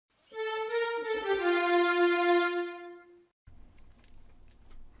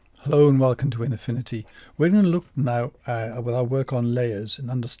Hello and welcome to Affinity. We're going to look now with our work on layers and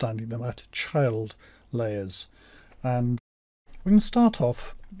understanding them at child layers. And we're going to start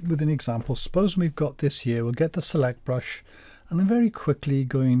off with an example. Suppose we've got this here. We'll get the select brush and I'm very quickly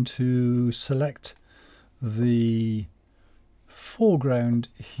going to select the foreground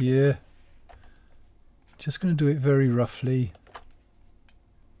here. Just going to do it very roughly.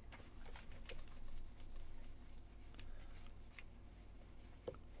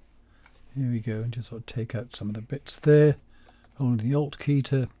 Here we go, and just sort of take out some of the bits there. Holding the Alt key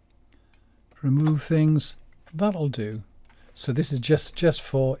to remove things. That'll do. So this is just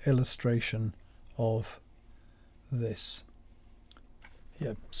for illustration of this.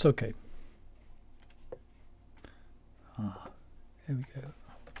 Yeah, it's okay. Here we go.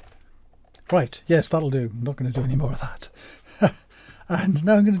 Right, yes, that'll do. I'm not going to do any more of that. And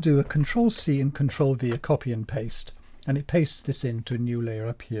now I'm going to do a Control-C and Control-V, a copy and paste. And it pastes this into a new layer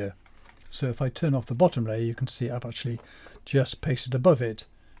up here. So if I turn off the bottom layer, you can see I've actually just pasted above it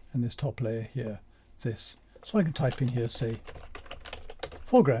in this top layer here, this. So I can type in here, say,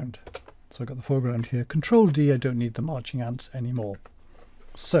 foreground. So I've got the foreground here. Control-D, I don't need the marching ants anymore.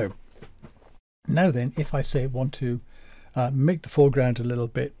 So now then, if I say want to make the foreground a little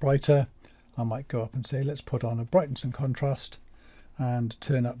bit brighter, I might go up and say, let's put on a brightness and contrast and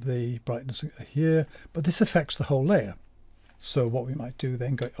turn up the brightness here. But this affects the whole layer. So what we might do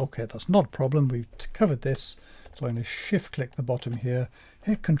then, go, okay, that's not a problem. We've covered this. So I'm going to shift click the bottom here,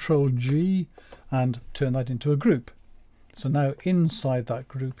 hit Control G and turn that into a group. So now inside that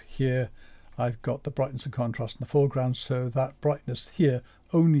group here, I've got the brightness and contrast in the foreground. So that brightness here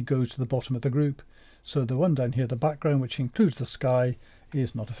only goes to the bottom of the group. So the one down here, the background, which includes the sky,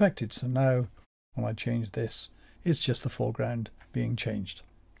 is not affected. So now when I change this, it's just the foreground being changed,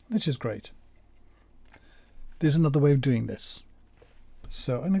 which is great. There's another way of doing this.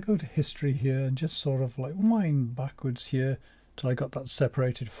 So I'm going to go to history here and just sort of like wind backwards here till I got that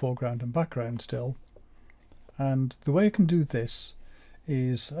separated foreground and background still. And the way I can do this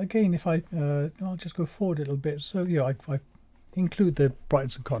is, again, if I'll just go forward a little bit. So yeah, I include the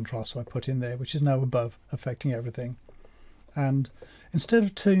brightness and contrast, so I put in there, which is now above, affecting everything. And instead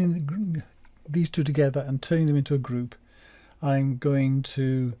of turning these two together and turning them into a group, I'm going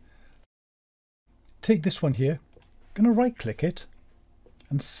to take this one here, I'm going to right click it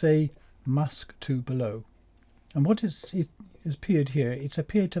and say mask to below. And what it appeared here, it's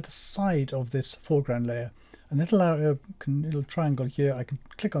appeared to the side of this foreground layer. A little triangle here, I can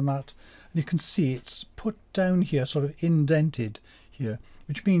click on that and you can see it's put down here, sort of indented here,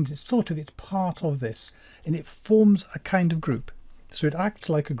 which means it's part of this and it forms a kind of group. So it acts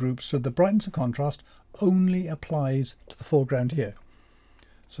like a group, so the brightness and contrast only applies to the foreground here.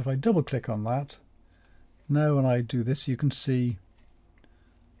 So if I double click on that, now when I do this, you can see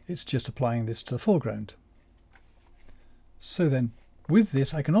it's just applying this to the foreground. So then with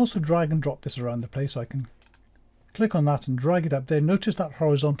this, I can also drag and drop this around the place. So I can click on that and drag it up there. Notice that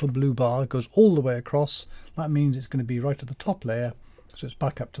horizontal blue bar goes all the way across. That means it's going to be right at the top layer. So it's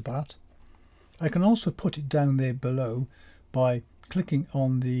back up to that. I can also put it down there below by clicking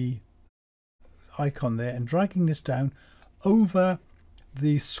on the icon there and dragging this down over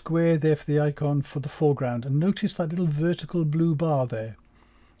the square there for the icon for the foreground, and notice that little vertical blue bar there,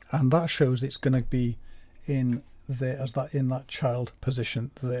 and that shows it's going to be in there as that, in that child position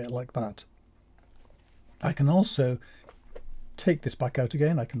there, like that. I can also take this back out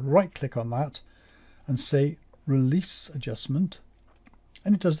again. I can right click on that and say release adjustment,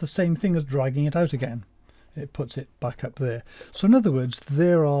 and it does the same thing as dragging it out again. It puts it back up there. So in other words,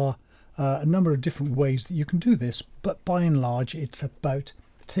 there are a number of different ways that you can do this, but by and large it's about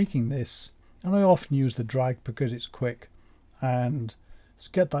taking this, and I often use the drag because it's quick, and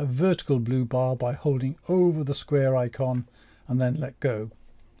get that vertical blue bar by holding over the square icon and then let go,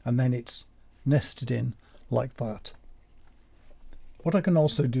 and then it's nested in like that. What I can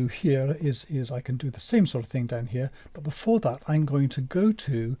also do here is I can do the same sort of thing down here, but before that I'm going to go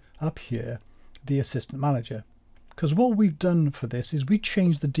to up here the Assistant Manager. Because what we've done for this is we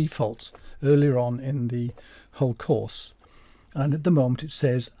changed the defaults earlier on in the whole course, and at the moment it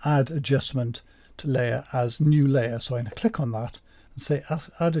says add adjustment to layer as new layer. So I'm going to click on that and say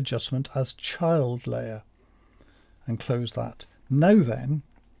add adjustment as child layer and close that. Now then,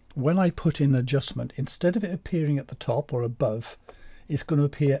 when I put in adjustment, instead of it appearing at the top or above, it's going to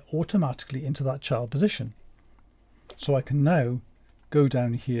appear automatically into that child position. So I can now go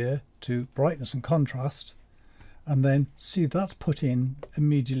down here to brightness and contrast, and then see that's put in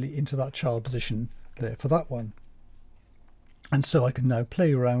immediately into that child position there for that one. And so I can now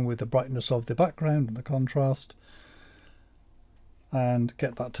play around with the brightness of the background and the contrast and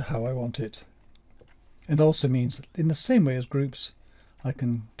get that to how I want it. It also means that in the same way as groups, I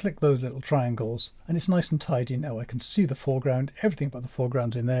can click those little triangles and it's nice and tidy now. I can see the foreground, everything about the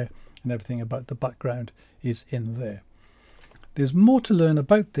foreground's in there, and everything about the background is in there. There's more to learn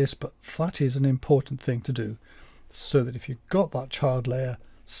about this, but that is an important thing to do, so that if you've got that child layer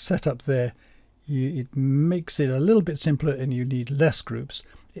set up there, it makes it a little bit simpler and you need less groups.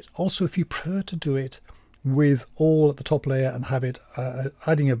 It also, if you prefer to do it with all at the top layer and have it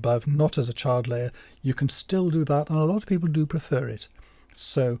adding above, not as a child layer, you can still do that, and a lot of people do prefer it.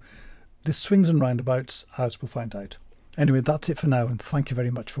 So this swings and roundabouts, as we'll find out. Anyway, that's it for now, and thank you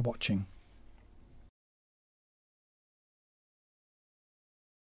very much for watching.